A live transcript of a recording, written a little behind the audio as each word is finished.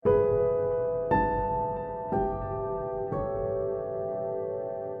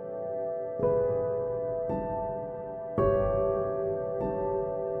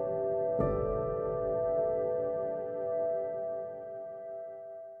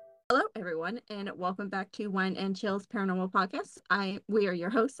Hello, everyone, and welcome back to Wine and Chills Paranormal Podcast. We are your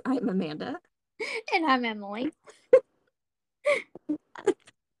hosts. I'm Amanda. And I'm Emily.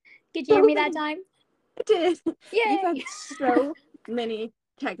 Did you hear So me that many, time? I did. We've had Yay! so many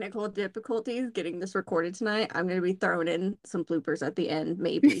technical difficulties getting this recorded tonight. I'm going to be throwing in some bloopers at the end,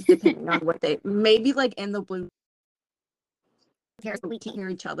 maybe, depending on maybe like in the bloopers, we can't hear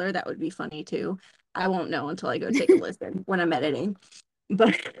each other. That would be funny too. I won't know until I go take a listen when I'm editing.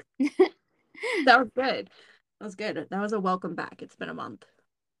 But that was good. That was good. That was a welcome back. It's been a month.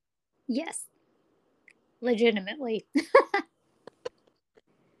 Yes. Legitimately.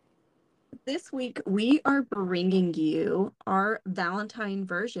 This week, we are bringing you our Valentine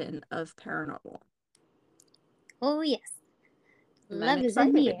version of paranormal. Oh, yes. I'm Love is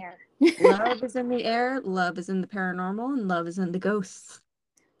in the excited. air. Love is in the air, love is in the paranormal, and love is in the ghosts.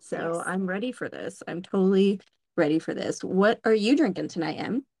 So Yes. I'm ready for this. I'm totally ready for this. What are you drinking tonight,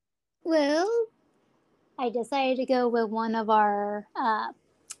 Em? Well, I decided to go with one of our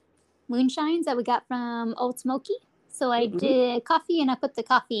moonshines that we got from Old Smoky. So I Ooh. did coffee and I put the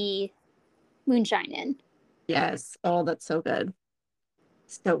coffee moonshine in. Yes. Oh, that's so good.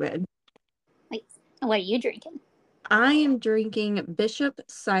 So good. Like, what are you drinking? I am drinking Bishop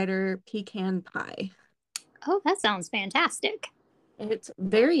Cider Pecan Pie. Oh, that sounds fantastic. It's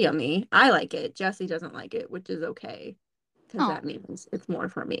very yummy. I like it. Jesse doesn't like it, which is okay, because Oh. that means it's more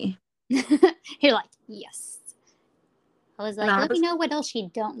for me. You're like, yes. I was And like, I let me was know what else you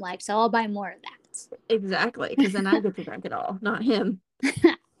don't like, so I'll buy more of exactly, because then I get to drink it all, not him.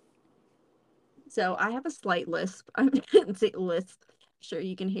 that. So I have a slight lisp. I didn't say lisp. Sure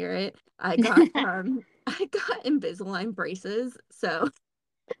you can hear it. I got I got Invisalign braces, so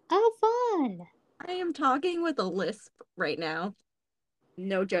Oh, fun. I am talking with a lisp right now.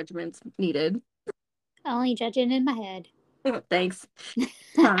 No judgments needed. Only judging in my head. Thanks.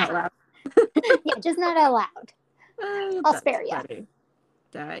 Not out loud. Yeah, just not out loud. I'll That's spare you. funny.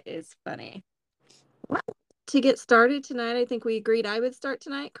 That is funny. Well, to get started tonight, I think we agreed I would start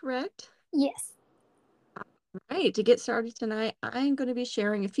tonight, correct? Yes. Right, to get started tonight, I'm going to be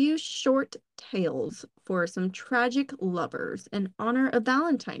sharing a few short tales for some tragic lovers in honor of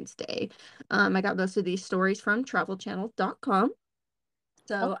Valentine's Day. I got most of these stories from travelchannel.com. Oh,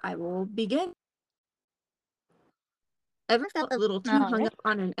 So I will begin. Ever felt a little too all hung right. up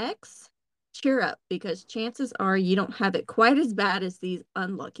on an ex? Cheer up, because chances are you don't have it quite as bad as these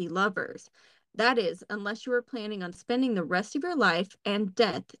unlucky lovers. That is, unless you are planning on spending the rest of your life and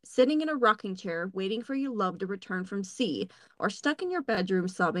death sitting in a rocking chair waiting for your love to return from sea, or stuck in your bedroom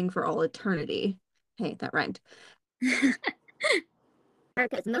sobbing for all eternity. Hey, that rhymed.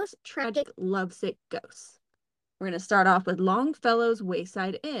 America's most tragic lovesick ghosts. We're going to start off with Longfellow's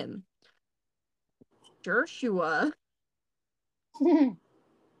Wayside Inn. Jershua.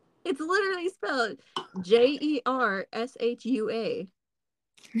 It's literally spelled Jershua.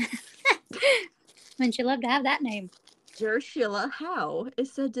 Wouldn't you love to have that name? Jershila Howe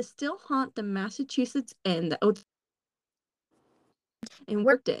is said to still haunt the Massachusetts inn that Oates and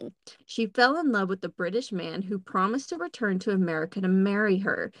worked in. She fell in love with the British man who promised to return to America to marry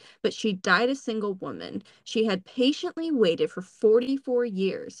her, but she died a single woman. She had patiently waited for 44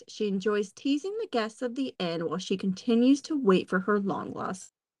 years. She enjoys teasing the guests of the inn while she continues to wait for her long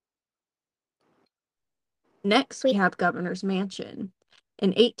lost. Next, we have Governor's Mansion. In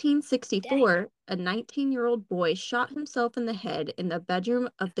 1864, a 19-year-old boy shot himself in the head in the bedroom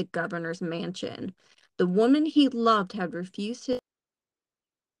of the governor's mansion. The woman he loved had refused to.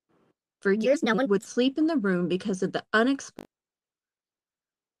 For years, no one would sleep in the room because of the unexplained,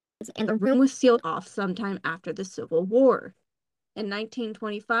 and the room was sealed off sometime after the Civil War. In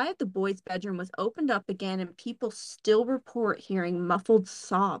 1925, the boy's bedroom was opened up again, and people still report hearing muffled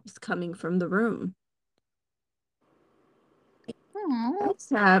sobs coming from the room.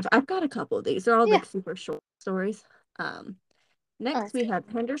 I've got a couple of these. They're all like super short stories. Next, we have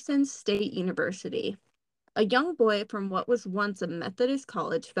Henderson State University. A young boy from what was once a Methodist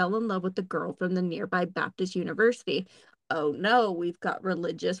college fell in love with a girl from the nearby Baptist University. Oh no, we've got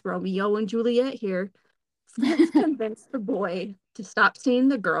religious Romeo and Juliet here. Friends convinced the boy to stop seeing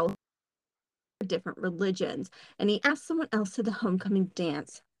the girl for different religions, and he asked someone else to the homecoming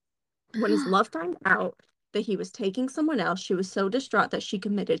dance. When his love found out that he was taking someone else, she was so distraught that she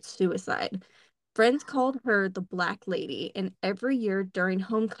committed suicide. Friends called her the Black Lady, and every year during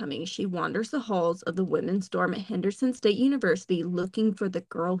homecoming, she wanders the halls of the women's dorm at Henderson State University looking for the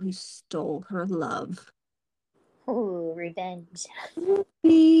girl who stole her love. Oh, revenge.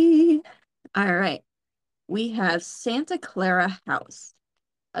 All right. We have Santa Clara House.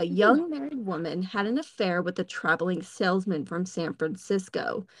 A young married woman had an affair with a traveling salesman from San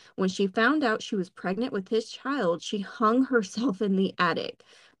Francisco. When she found out she was pregnant with his child, she hung herself in the attic.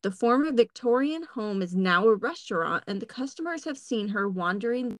 The former Victorian home is now a restaurant, and the customers have seen her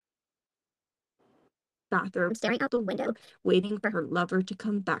wandering the bathroom, staring out the window, waiting for her lover to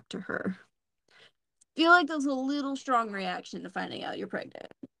come back to her. Feel like there's a little strong reaction to finding out you're pregnant.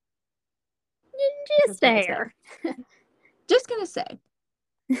 Just there. Just gonna say.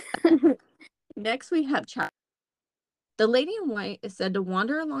 Next, we have child. The lady in white is said to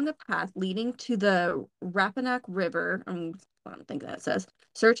wander along a path leading to the Rappahannock River, I don't think that says,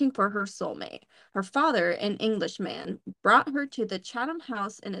 searching for her soulmate. Her father, an Englishman, brought her to the Chatham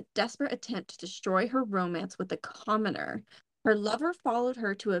House in a desperate attempt to destroy her romance with a commoner. Her lover followed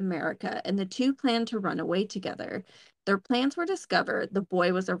her to America, and the two planned to run away together. Their plans were discovered, the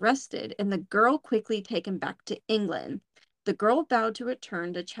boy was arrested, and the girl quickly taken back to England. The girl vowed to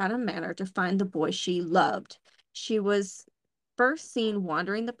return to Chatham Manor to find the boy she loved. She was first seen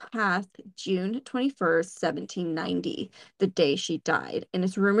wandering the path June 21st, 1790, the day she died, and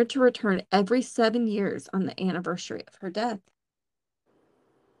is rumored to return every 7 years on the anniversary of her death.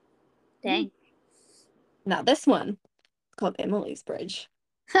 Dang. Now this one is called Emily's Bridge.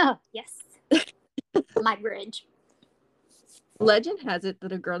 Oh, yes. My bridge. Legend has it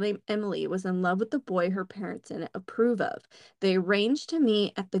that a girl named Emily was in love with the boy her parents didn't approve of. They arranged to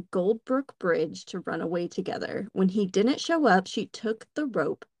meet at the Goldbrook Bridge to run away together. When he didn't show up, she took the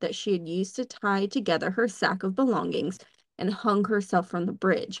rope that she had used to tie together her sack of belongings and hung herself from the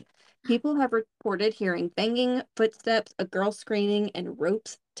bridge. People have reported hearing banging, footsteps, a girl screaming, and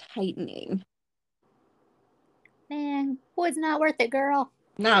ropes tightening. Man, was not worth it, girl.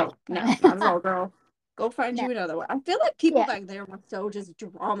 No, not at all, girl. Go find No. you another one. I feel like people back there were so just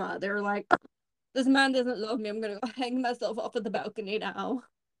drama. They were like, this man doesn't love me. I'm gonna go hang myself off of the balcony now.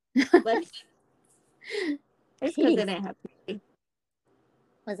 Like, it's because they didn't have to.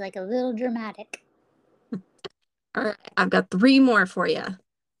 Was like a little dramatic. All right, I've got 3 more for you.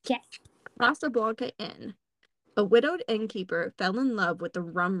 Okay. Casablanca Inn. A widowed innkeeper fell in love with a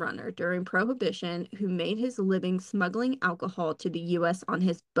rum runner during Prohibition who made his living smuggling alcohol to the U.S. on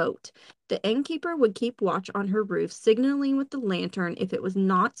his boat. The innkeeper would keep watch on her roof, signaling with the lantern if it was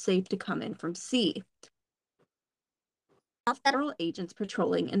not safe to come in from sea. Federal agents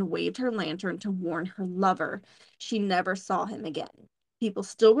patrolling and waved her lantern to warn her lover. She never saw him again. People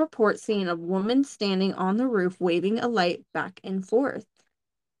still report seeing a woman standing on the roof waving a light back and forth.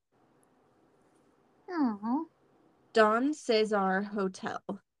 Aww. Don Cesar Hotel.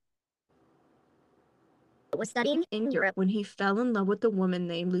 Was studying in Europe when he fell in love with a woman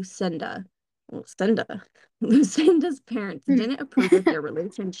named Lucinda. Lucinda. Lucinda's parents didn't approve of their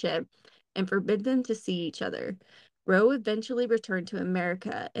relationship and forbid them to see each other. Roe eventually returned to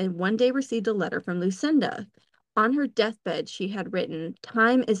America and one day received a letter from Lucinda. On her deathbed, she had written,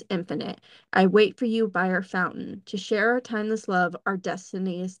 "Time is infinite. I wait for you by our fountain. To share our timeless love, our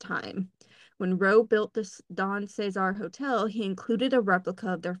destiny is time." When Roe built the Don Cesar Hotel, he included a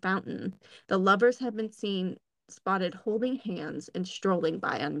replica of their fountain. The lovers have been seen spotted holding hands and strolling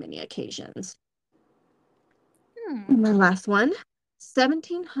by on many occasions. And my last one,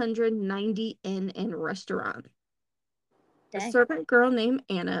 1790 Inn and Restaurant. A servant girl named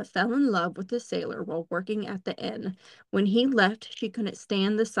Anna fell in love with a sailor while working at the inn. When he left, she couldn't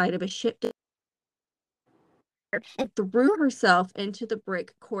stand the sight of a ship and threw herself into the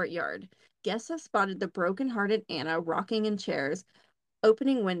brick courtyard. Guests have spotted the broken-hearted Anna rocking in chairs,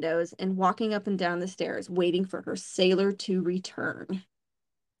 opening windows, and walking up and down the stairs, waiting for her sailor to return.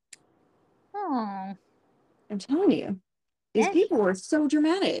 Oh. I'm telling you, these people were so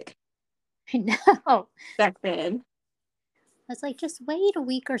dramatic. I know. Back then. I was like, just wait a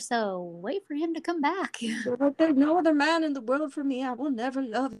week or so. Wait for him to come back. They're like, there's no other man in the world for me. I will never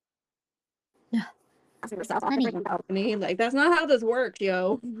love him. Like, that's not how this works,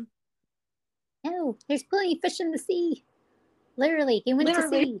 yo. No, there's plenty of fish in the sea. Literally, he went to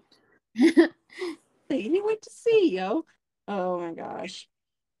sea. He went to sea, yo. Oh my gosh.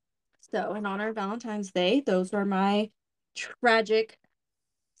 So, in honor of Valentine's Day, those were my tragic,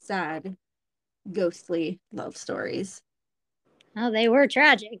 sad, ghostly love stories. Oh, they were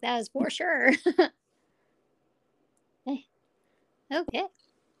tragic. That is for sure. Okay.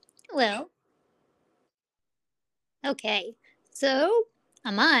 Well. Okay. So,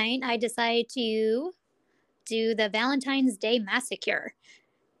 on mine, I decided to do the Valentine's Day Massacre.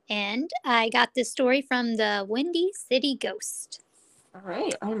 And I got this story from the Windy City Ghost. All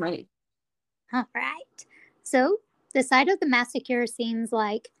right, I'm ready. All right. So, the site of the massacre seems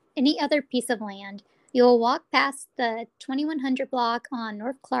like any other piece of land, You'll walk past the 2100 block on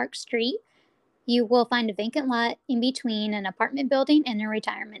North Clark Street. You will find a vacant lot in between an apartment building and a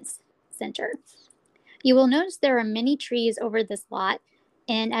retirement center. You will notice there are many trees over this lot,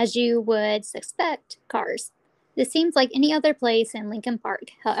 and as you would suspect, cars. This seems like any other place in Lincoln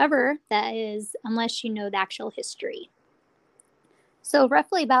Park. However, that is unless you know the actual history. So,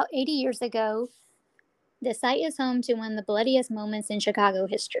 roughly about 80 years ago, the site is home to one of the bloodiest moments in Chicago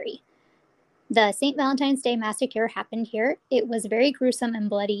history. The St. Valentine's Day Massacre happened here. It was very gruesome and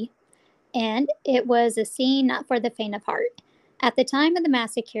bloody, and it was a scene not for the faint of heart. At the time of the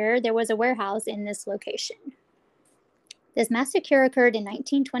massacre, there was a warehouse in this location. This massacre occurred in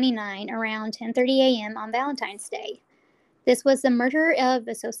 1929 around 10:30 a.m. on Valentine's Day. This was the murder of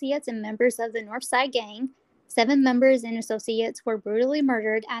associates and members of the North Side Gang. 7 members and associates were brutally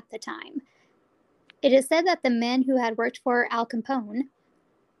murdered at the time. It is said that the men who had worked for Al Capone,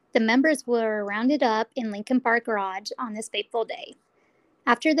 the members were rounded up in Lincoln Park Garage on this fateful day.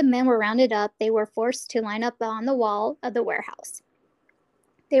 After the men were rounded up, they were forced to line up on the wall of the warehouse.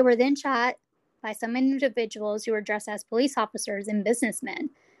 They were then shot by some individuals who were dressed as police officers and businessmen.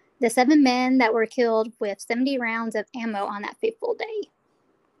 The 7 men that were killed with 70 rounds of ammo on that fateful day.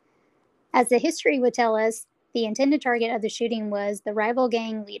 As the history would tell us, the intended target of the shooting was the rival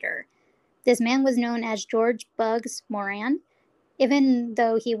gang leader. This man was known as George Bugs Moran. Even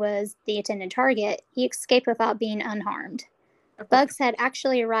though he was the intended target, he escaped without being unharmed. Bugs had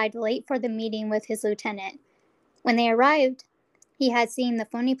actually arrived late for the meeting with his lieutenant. When they arrived, he had seen the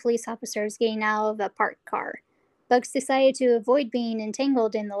phony police officers getting out of a parked car. Bugs decided to avoid being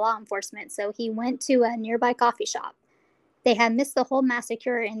entangled in the law enforcement, so he went to a nearby coffee shop. They had missed the whole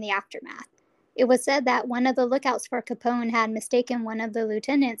massacre in the aftermath. It was said that one of the lookouts for Capone had mistaken one of the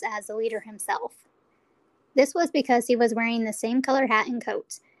lieutenants as the leader himself. This was because he was wearing the same color hat and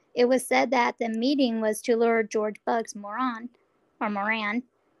coat. It was said that the meeting was to lure George Bugs Moran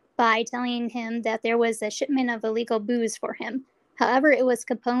by telling him that there was a shipment of illegal booze for him. However, it was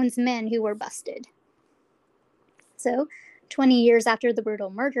Capone's men who were busted. So, 20 years after the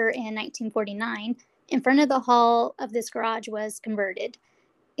brutal murder in 1949, in front of the hall of this garage was converted.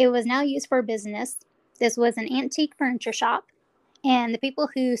 It was now used for business. This was an antique furniture shop, and the people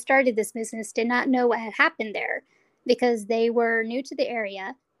who started this business did not know what had happened there because they were new to the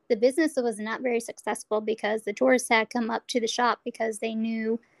area. The business was not very successful because the tourists had come up to the shop because they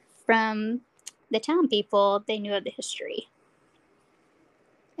knew from the town people, they knew of the history.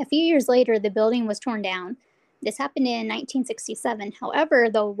 A few years later, the building was torn down. This happened in 1967. However,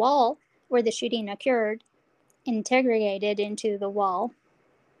 the wall where the shooting occurred integrated into the wall.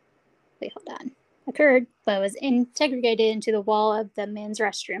 But was integrated into the wall of the men's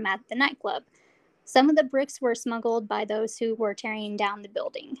restroom at the nightclub. Some of the bricks were smuggled by those who were tearing down the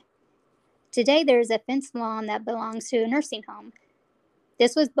building. Today, there is a fenced lawn that belongs to a nursing home.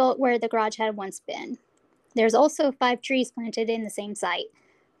 This was built where the garage had once been. There's also 5 trees planted in the same site.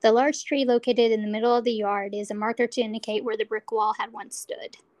 The large tree located in the middle of the yard is a marker to indicate where the brick wall had once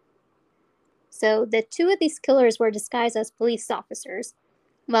stood. So the 2 of these killers were disguised as police officers,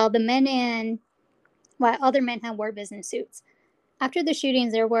 while other men had wore business suits. After the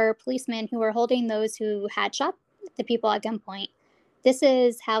shootings, there were policemen who were holding those who had shot the people at gunpoint. This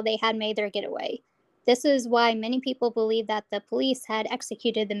is how they had made their getaway. This is why many people believe that the police had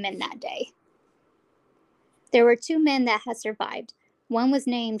executed the men that day. There were 2 men that had survived. One was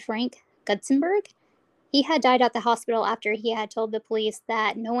named Frank Gutzenberg. He had died at the hospital after he had told the police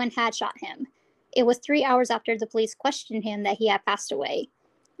that no one had shot him. It was 3 hours after the police questioned him that he had passed away.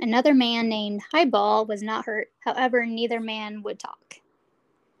 Another man named Highball was not hurt. However, neither man would talk.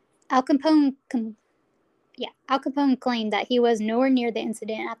 Al Capone claimed that he was nowhere near the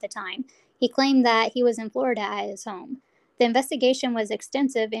incident at the time. He claimed that he was in Florida at his home. The investigation was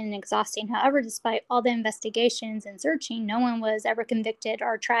extensive and exhausting. However, despite all the investigations and searching, no one was ever convicted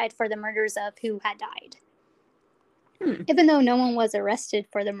or tried for the murders of who had died. Even though no one was arrested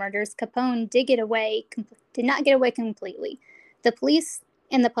for the murders, Capone did not get away completely. The police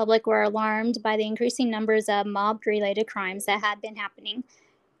and the public were alarmed by the increasing numbers of mob-related crimes that had been happening.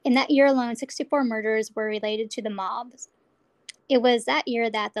 In that year alone, 64 murders were related to the mobs. It was that year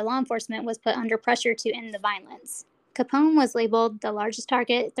that the law enforcement was put under pressure to end the violence. Capone was labeled the largest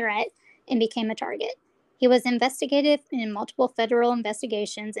target threat and became a target. He was investigated in multiple federal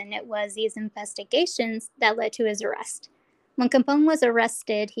investigations, and it was these investigations that led to his arrest. When Capone was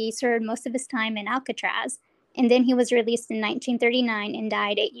arrested, he served most of his time in Alcatraz, and then he was released in 1939 and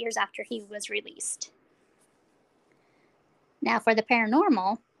died 8 years after he was released. Now, for the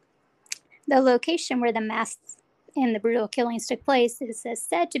paranormal, the location where the mass and the brutal killings took place is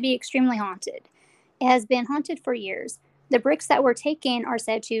said to be extremely haunted. It has been haunted for years. The bricks that were taken are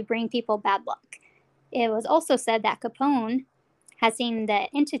said to bring people bad luck. It was also said that Capone has seen the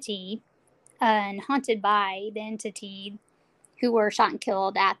entity and haunted by the entity who were shot and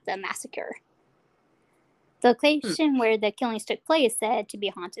killed at the massacre. The location where the killings took place is said to be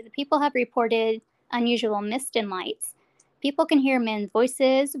haunted. The people have reported unusual mist and lights. People can hear men's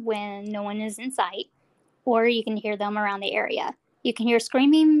voices when no one is in sight, or you can hear them around the area. You can hear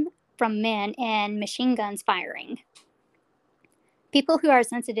screaming from men and machine guns firing. People who are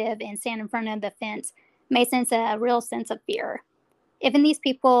sensitive and stand in front of the fence may sense a real sense of fear. Even these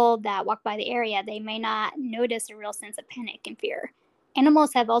people that walk by the area, they may not notice a real sense of panic and fear.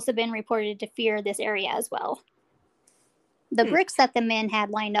 Animals have also been reported to fear this area as well. The bricks that the men had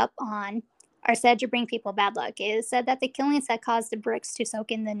lined up on are said to bring people bad luck. It is said that the killings had caused the bricks to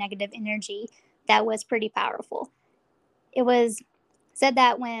soak in the negative energy that was pretty powerful. It was said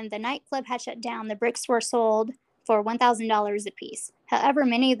that when the nightclub had shut down, the bricks were sold for $1,000 a piece. However,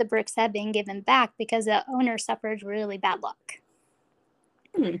 many of the bricks have been given back because the owner suffered really bad luck.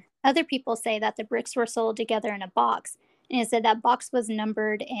 Other people say that the bricks were sold together in a box, and it said that box was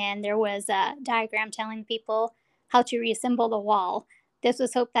numbered and there was a diagram telling people how to reassemble the wall. This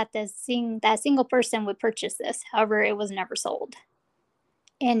was hoped that that single person would purchase this. However, it was never sold.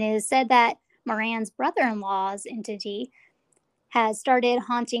 And it is said that Moran's brother-in-law's entity has started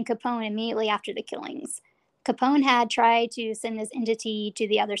haunting Capone immediately after the killings. Capone had tried to send this entity to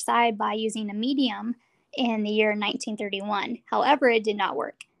the other side by using a medium in the year 1931. However, it did not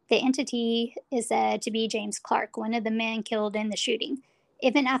work. The entity is said to be James Clark, one of the men killed in the shooting.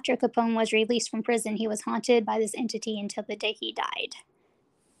 Even after Capone was released from prison, he was haunted by this entity until the day he died.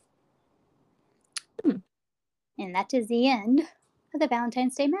 And that is the end of the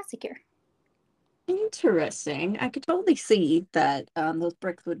Valentine's Day Massacre. Interesting. I could totally see that those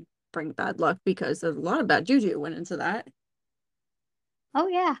bricks would bring bad luck because a lot of bad juju went into that. Oh,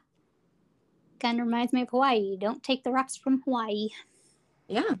 yeah. Kind of reminds me of Hawaii. Don't take the rocks from Hawaii.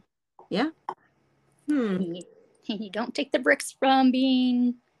 Yeah. Yeah. You don't take the bricks from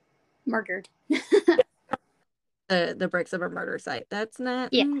being murdered. The bricks of a murder site. That's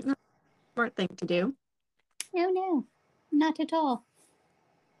not, not a smart thing to do. No, not at all.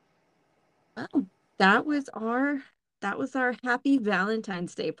 Well, that was our happy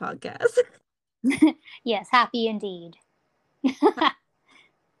Valentine's Day podcast. Yes, happy indeed.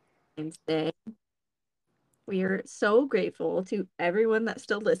 Valentine's Day. We are so grateful to everyone that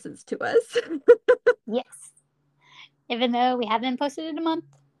still listens to us. Yes. Even though we haven't posted in a month,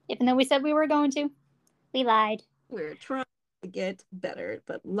 even though we said we were going to, we lied. We're trying to get better,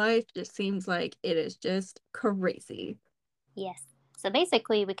 but life just seems like it is just crazy. Yes. So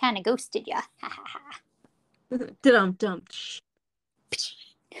basically, we kind of ghosted ya. Dum dum.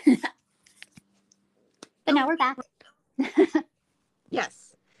 But now we're back.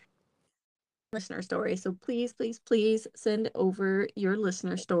 Yes. Listener stories. So please, please, please send over your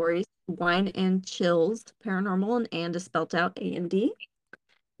listener stories. Wine and Chills Paranormal and is spelled out A&D.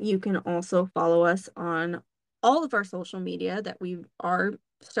 You can also follow us on all of our social media that we are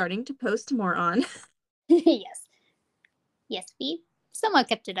starting to post more on. Yes. Yes, we somewhat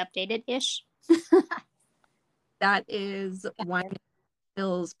kept it updated-ish. That is Wine and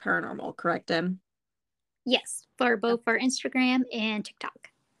Chills Paranormal, correct, Em? Yes, for both our Instagram and TikTok.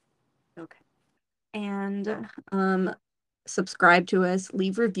 Okay. And subscribe to us,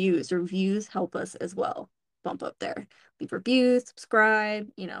 leave reviews. Reviews help us as well. Bump up there. Leave reviews, subscribe,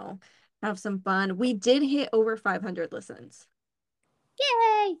 have some fun. We did hit over 500 listens.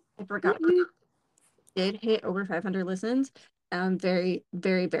 Yay! I forgot. We did hit over 500 listens. I'm very,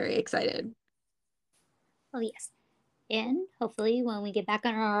 very, very excited. Well, yes. And hopefully when we get back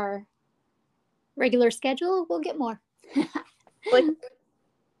on our regular schedule, we'll get more. Like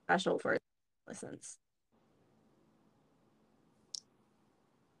special for listens.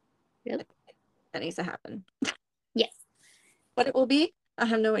 Yep. That needs to happen. Yes. What it will be, I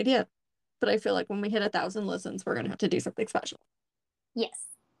have no idea. But I feel like when we hit 1,000 listens, we're gonna have to do something special. Yes.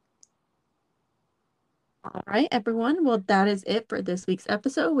 All right, everyone. Well, that is it for this week's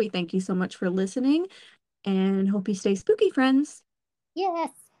episode. We thank you so much for listening and hope you stay spooky, friends.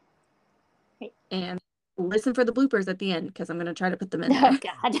 Yes. Right. And listen for the bloopers at the end because I'm going to try to put them in there. Oh,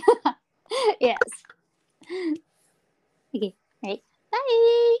 God. Yes. Okay. Right.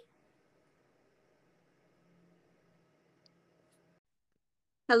 Bye.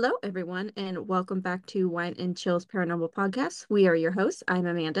 Hello, everyone, and welcome back to Wine and Chills Paranormal Podcast. We are your hosts. I'm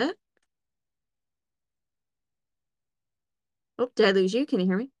Amanda. Oh, did I lose you? Can you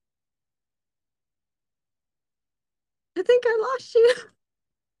hear me? I think I lost you.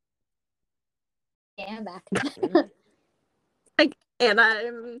 I'm back. Like, and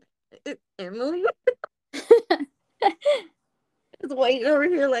I'm Emily is waiting over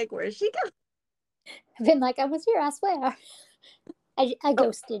here like, where's she going? I've been like, I was here, I swear. I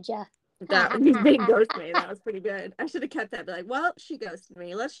ghosted ya. You did ghost me. That was pretty good. I should have kept that. Be like, well, she ghosted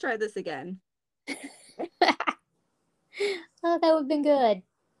me. Let's try this again. Oh, that would have been good.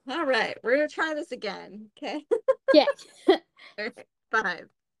 All right, we're gonna try this again. Okay. Yeah. All right. 5,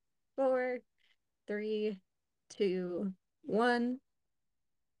 4, 3, 2, 1.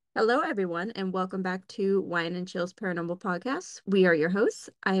 Hello, everyone, and welcome back to Wine and Chill's Paranormal Podcast. We are your hosts.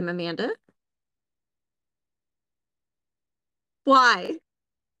 I am Amanda. Why? This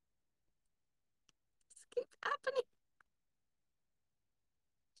keeps happening.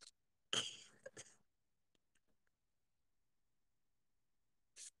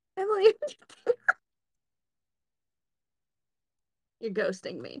 Emily, you're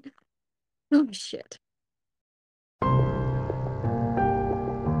ghosting me. Oh, shit.